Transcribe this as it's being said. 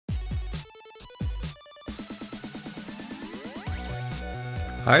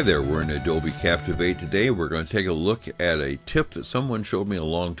Hi there, we're in Adobe Captivate today. We're going to take a look at a tip that someone showed me a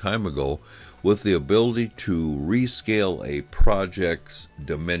long time ago with the ability to rescale a project's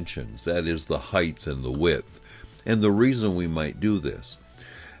dimensions, that is the height and the width, and the reason we might do this.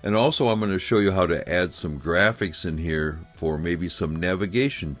 And also I'm going to show you how to add some graphics in here for maybe some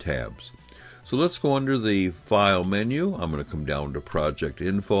navigation tabs. So let's go under the File menu. I'm going to come down to Project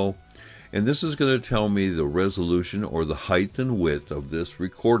Info. And this is going to tell me the resolution or the height and width of this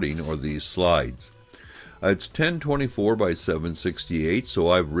recording or these slides. It's 1024 by 768, so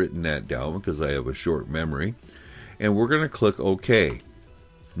I've written that down because I have a short memory. And we're going to click OK.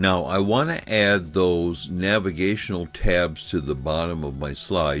 Now I want to add those navigational tabs to the bottom of my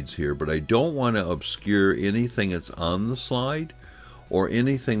slides here, but I don't want to obscure anything that's on the slide or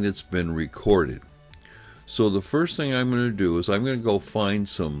anything that's been recorded. So the first thing I'm going to do is I'm going to go find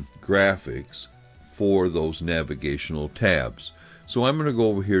some graphics for those navigational tabs. So I'm going to go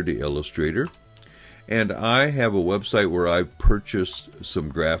over here to Illustrator, and I have a website where I've purchased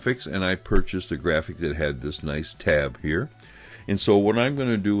some graphics, and I purchased a graphic that had this nice tab here. And so what I'm going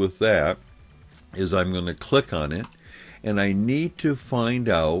to do with that is I'm going to click on it, and I need to find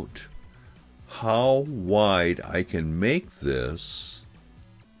out how wide I can make this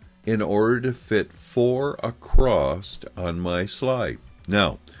in order to fit 4 across on my slide.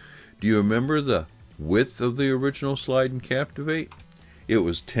 Now, do you remember the width of the original slide in Captivate? It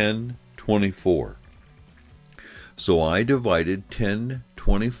was 1024. So I divided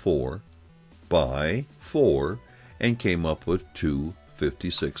 1024 by 4 and came up with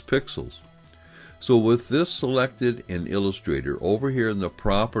 256 pixels. So with this selected in Illustrator, over here in the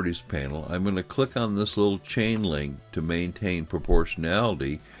Properties panel, I'm going to click on this little chain link to maintain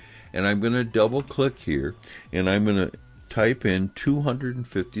proportionality, and I'm going to double click here, and I'm going to type in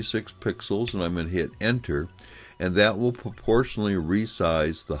 256 pixels, and I'm going to hit enter, and that will proportionally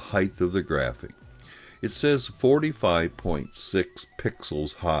resize the height of the graphic. It says 45.6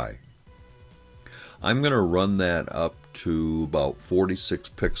 pixels high. I'm going to run that up to about 46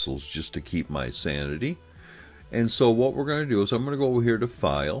 pixels just to keep my sanity. And so what we're going to do is I'm going to go over here to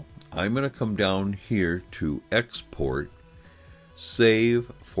File. I'm going to come down here to Export,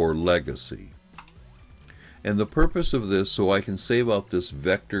 Save for Legacy. And the purpose of this, so I can save out this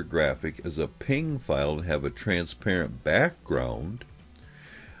vector graphic as a PNG file and have a transparent background.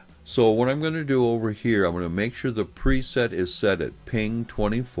 So what I'm going to do over here, I'm going to make sure the preset is set at PNG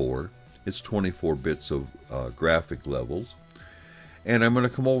 24. It's 24 bits of graphic levels. And I'm going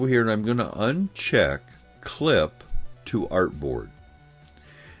to come over here and I'm going to uncheck Clip to Artboard.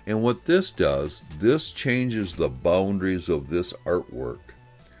 And what this does, this changes the boundaries of this artwork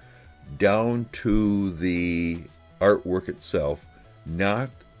down to the artwork itself, not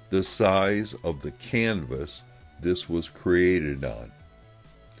the size of the canvas this was created on.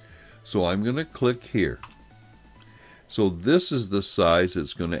 So I'm going to click here. So this is the size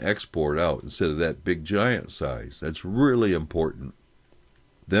it's going to export out instead of that big giant size. That's really important.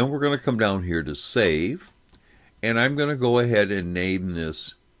 Then we're going to come down here to Save, and I'm going to go ahead and name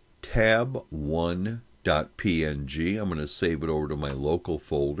this tab1.png. I'm going to save it over to my local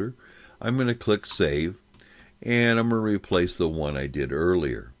folder. I'm going to click Save, and I'm going to replace the one I did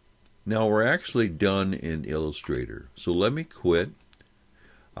earlier. Now we're actually done in Illustrator. So let me quit.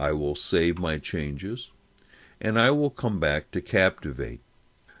 I will save my changes, and I will come back to Captivate.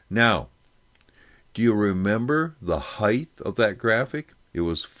 Now, do you remember the height of that graphic? It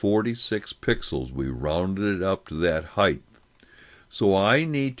was 46 pixels. We rounded it up to that height. So I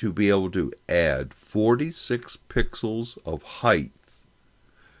need to be able to add 46 pixels of height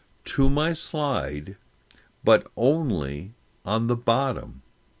to my slide, but only on the bottom.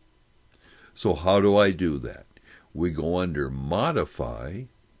 So how do I do that? We go under Modify,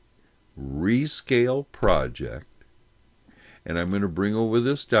 Rescale Project, and I'm going to bring over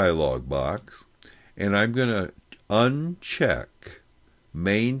this dialog box, and I'm going to uncheck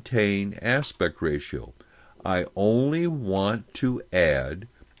Maintain Aspect Ratio. I only want to add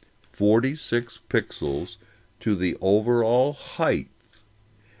 46 pixels to the overall height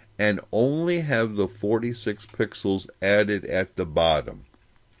and only have the 46 pixels added at the bottom.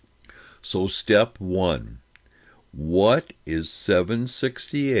 So step 1, what is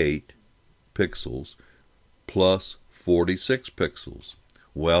 768 pixels plus 46 pixels?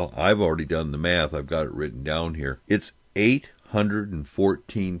 Well, I've already done the math. I've got it written down here. It's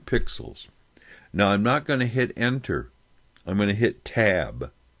 814 pixels. Now I'm not going to hit enter. I'm going to hit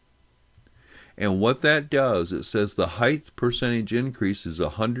tab. And what that does, it says the height percentage increase is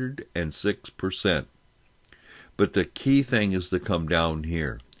 106%. But the key thing is to come down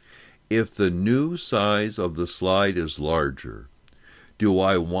here. If the new size of the slide is larger, Do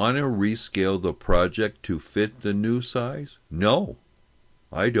I want to rescale the project to fit the new size? No,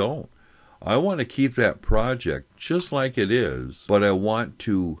 I don't. I want to keep that project just like it is, but I want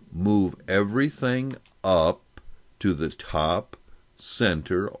to move everything up to the top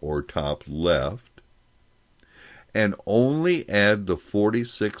center or top left and only add the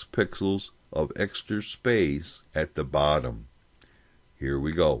 46 pixels of extra space at the bottom. Here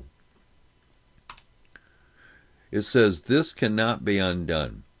we go. It says this cannot be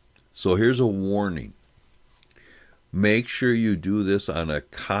undone. So here's a warning. Make sure you do this on a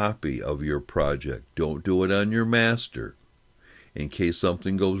copy of your project. Don't do it on your master in case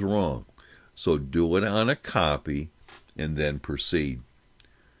something goes wrong. So do it on a copy and then proceed.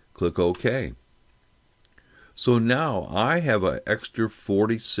 Click OK. So now I have an extra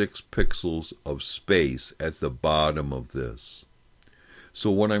 46 pixels of space at the bottom of this. So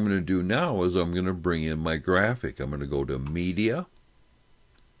what I'm going to do now is I'm going to bring in my graphic. I'm going to go to Media,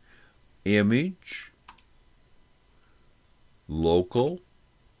 Image, Local,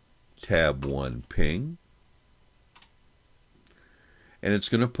 Tab 1 Ping, and it's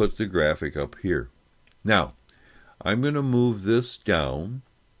going to put the graphic up here. Now, I'm going to move this down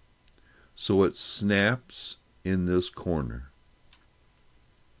so it snaps in this corner.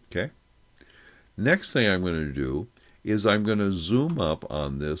 Okay? Next thing I'm going to do is I'm going to zoom up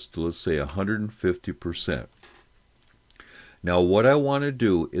on this to, let's say, 150%. Now what I want to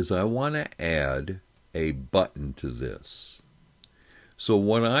do is I want to add a button to this. So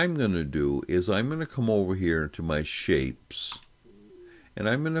what I'm going to do is I'm going to come over here to my shapes and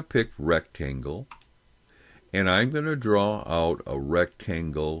I'm going to pick rectangle and I'm going to draw out a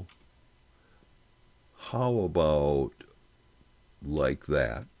rectangle. How about like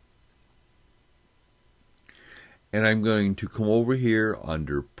that? And I'm going to come over here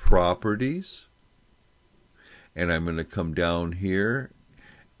under Properties, and I'm going to come down here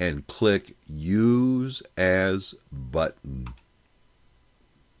and click Use as Button.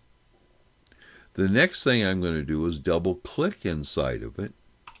 The next thing I'm going to do is double click inside of it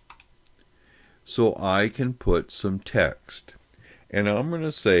so I can put some text. And I'm going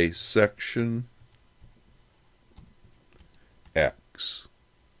to say Section X.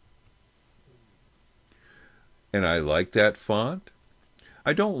 And I like that font.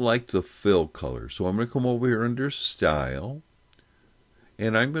 I don't like the fill color, so I'm going to come over here under Style,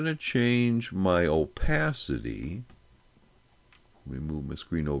 and I'm going to change my opacity. Let me move my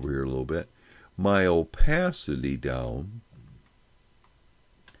screen over here a little bit. My opacity down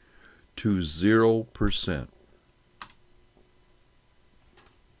to 0%.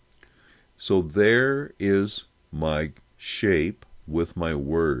 So there is my shape with my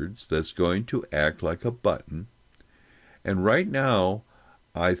words that's going to act like a button. And right now,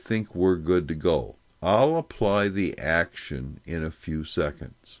 I think we're good to go. I'll apply the action in a few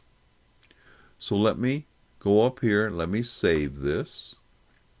seconds. So let me go up here, let me save this.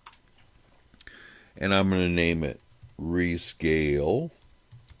 And I'm going to name it Rescale.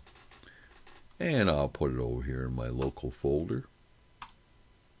 And I'll put it over here in my local folder.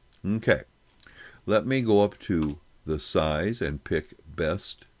 Okay. Let me go up to the size and pick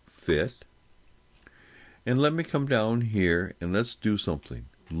Best Fit. And let me come down here and let's do something.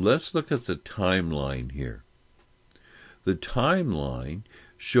 Let's look at the timeline here. The timeline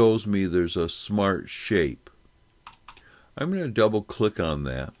shows me there's a smart shape. I'm going to double click on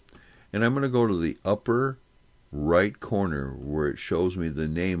that and I'm going to go to the upper right corner where it shows me the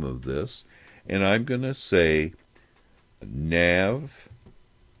name of this, and I'm going to say Nav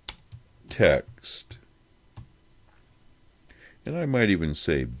Text, and I might even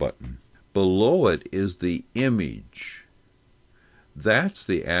say Button. Below it is the image. That's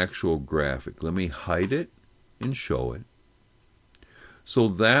the actual graphic. Let me hide it and show it. So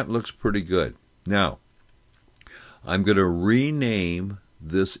that looks pretty good. Now, I'm going to rename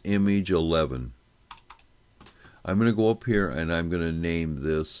this image 11. I'm going to go up here and I'm going to name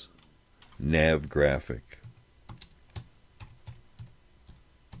this Nav Graphic.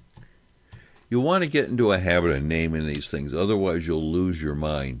 You'll want to get into a habit of naming these things, otherwise you'll lose your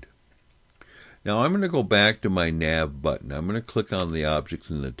mind. Now I'm going to go back to my nav button. I'm going to click on the objects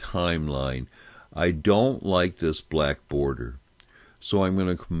in the timeline. I don't like this black border. So I'm going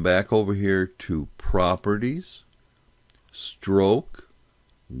to come back over here to Properties, Stroke,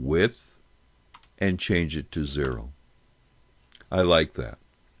 Width, and change it to 0. I like that.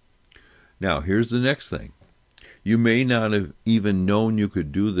 Now here's the next thing. You may not have even known you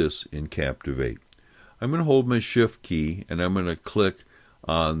could do this in Captivate. I'm going to hold my Shift key and I'm going to click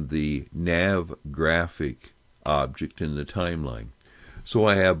on the nav graphic object in the timeline. So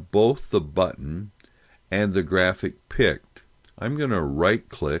I have both the button and the graphic picked. I'm going to right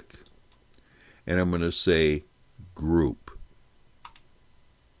click and I'm going to say group.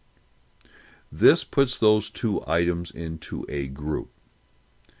 This puts those two items into a group.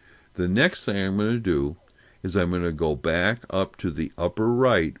 The next thing I'm going to do is I'm going to go back up to the upper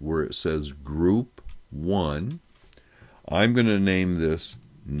right where it says group 1. I'm going to name this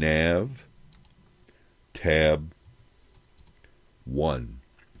nav tab 1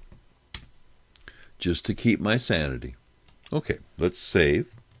 just to keep my sanity. Okay, let's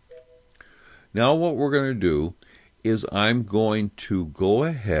save. Now what we're going to do is I'm going to go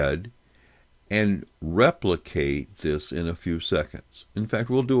ahead and replicate this in a few seconds. In fact,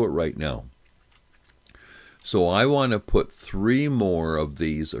 we'll do it right now. So I want to put 3 more of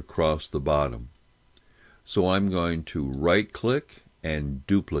these across the bottom. So I'm going to right click and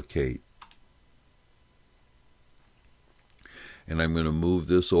duplicate. And I'm going to move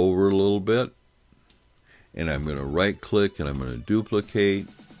this over a little bit. And I'm going to right click and I'm going to duplicate.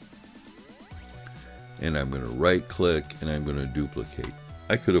 And I'm going to right click and I'm going to duplicate.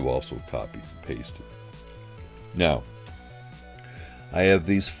 I could have also copied and pasted. Now, I have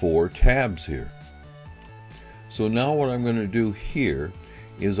these 4 tabs here. So now what I'm going to do here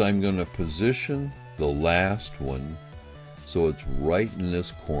is I'm going to position the last one so it's right in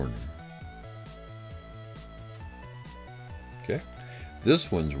this corner. Okay,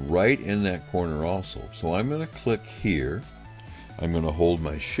 this one's right in that corner also. So I'm going to click here. I'm going to hold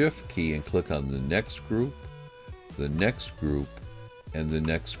my shift key and click on the next group, the next group, and the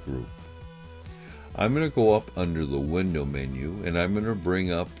next group. I'm going to go up under the window menu and I'm going to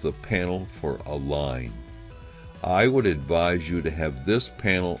bring up the panel for Align. I would advise you to have this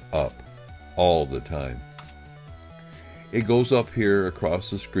panel up all the time. It goes up here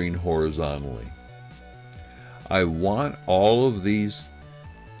across the screen horizontally. I want all of these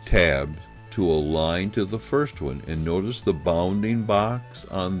tabs to align to the first one, and notice the bounding box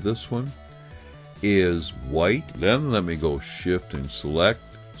on this one is white. Then let me go shift and select,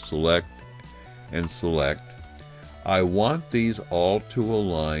 select, and select. I want these all to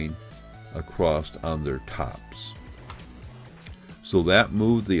align across on their tops. So that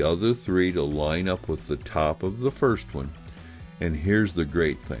moved the other 3 to line up with the top of the first one. And here's the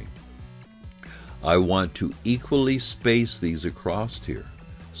great thing. I want to equally space these across here.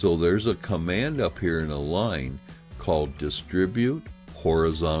 So there's a command up here in Align called Distribute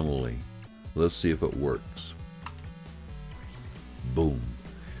Horizontally. Let's see if it works. Boom.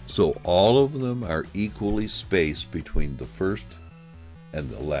 So all of them are equally spaced between the first and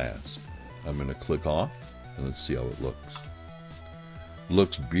the last. I'm going to click off and let's see how it looks.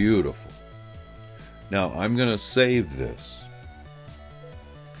 Looks beautiful. Now I'm going to save this.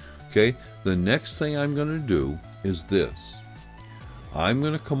 Okay, the next thing I'm going to do is this. I'm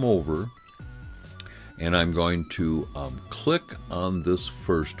going to come over and I'm going to click on this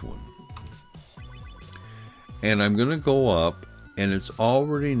first one. And I'm going to go up and it's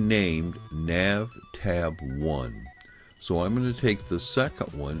already named Nav Tab 1. So I'm going to take the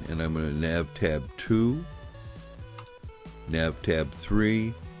second one and I'm going to Nav Tab 2, Nav Tab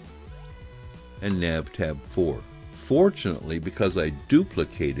 3, and Nav Tab 4. Fortunately, because I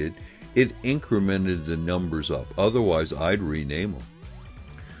duplicated, it incremented the numbers up. Otherwise, I'd rename them.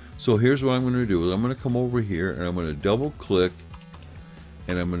 So here's what I'm going to do. Is I'm going to come over here and I'm going to double click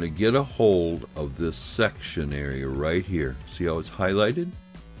and I'm going to get a hold of this section area right here. See how it's highlighted?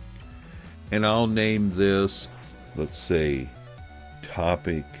 And I'll name this, let's say,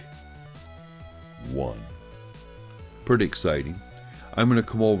 Topic 1. Pretty exciting. I'm going to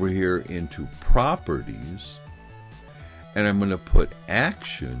come over here into Properties and I'm going to put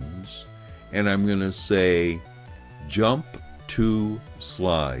Actions and I'm going to say Jump to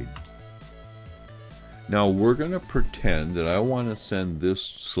Slide. Now we're going to pretend that I want to send this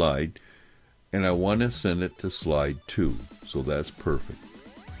slide and I want to send it to slide 2. So that's perfect.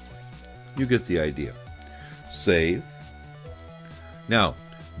 You get the idea. Save. Now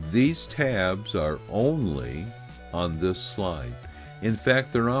these tabs are only on this slide. In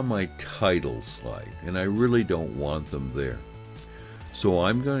fact, they're on my title slide and I really don't want them there. So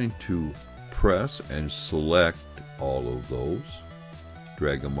I'm going to press and select all of those,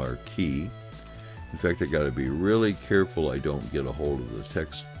 drag a marquee. In fact, I got to be really careful I don't get a hold of the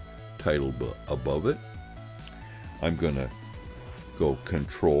text title above it. I'm going to go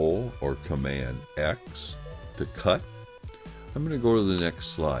Control or Command X to cut. I'm going to go to the next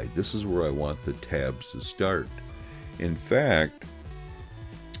slide. This is where I want the tabs to start. In fact,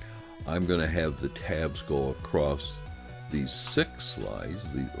 I'm going to have the tabs go across these 6 slides,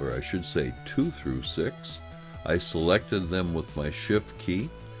 or I should say 2 through 6. I selected them with my Shift key,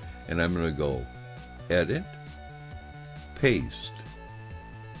 and I'm going to go Edit, paste.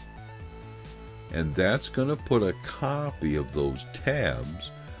 And that's going to put a copy of those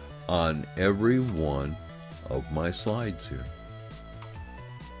tabs on every one of my slides here.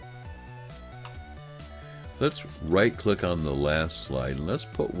 Let's right click on the last slide and let's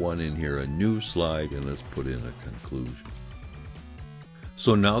put one in here, a new slide, and let's put in a conclusion.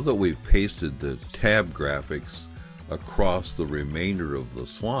 So now that we've pasted the tab graphics across the remainder of the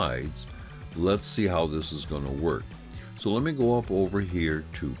slides, let's see how this is going to work. So let me go up over here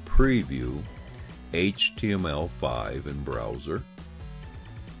to Preview, HTML5 in Browser,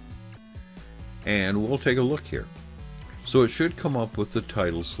 and we'll take a look here. So it should come up with the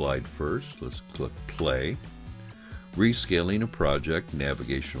title slide first. Let's click Play. Rescaling a project,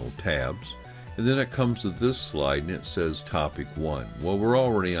 navigational tabs, and then it comes to this slide and it says Topic 1. Well, we're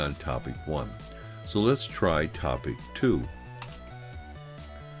already on Topic 1, so let's try Topic 2.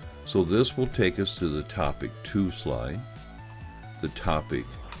 So this will take us to the Topic 2 slide, the Topic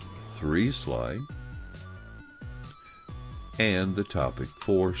 3 slide, and the Topic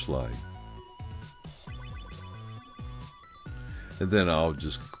 4 slide. And then I'll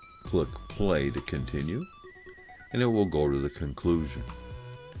just click Play to continue, and it will go to the conclusion.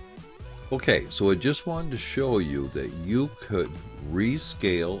 Okay, so I just wanted to show you that you could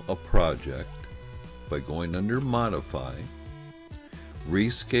rescale a project by going under Modify,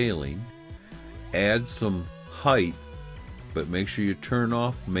 rescaling, add some height, but make sure you turn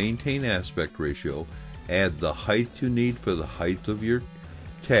off Maintain Aspect Ratio, add the height you need for the height of your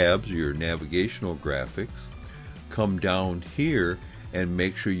tabs, your navigational graphics, come down here and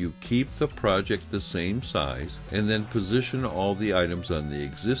make sure you keep the project the same size, and then position all the items on the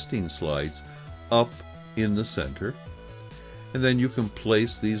existing slides up in the center, and then you can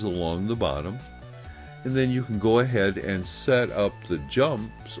place these along the bottom, and then you can go ahead and set up the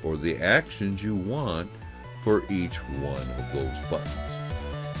jumps or the actions you want for each one of those buttons.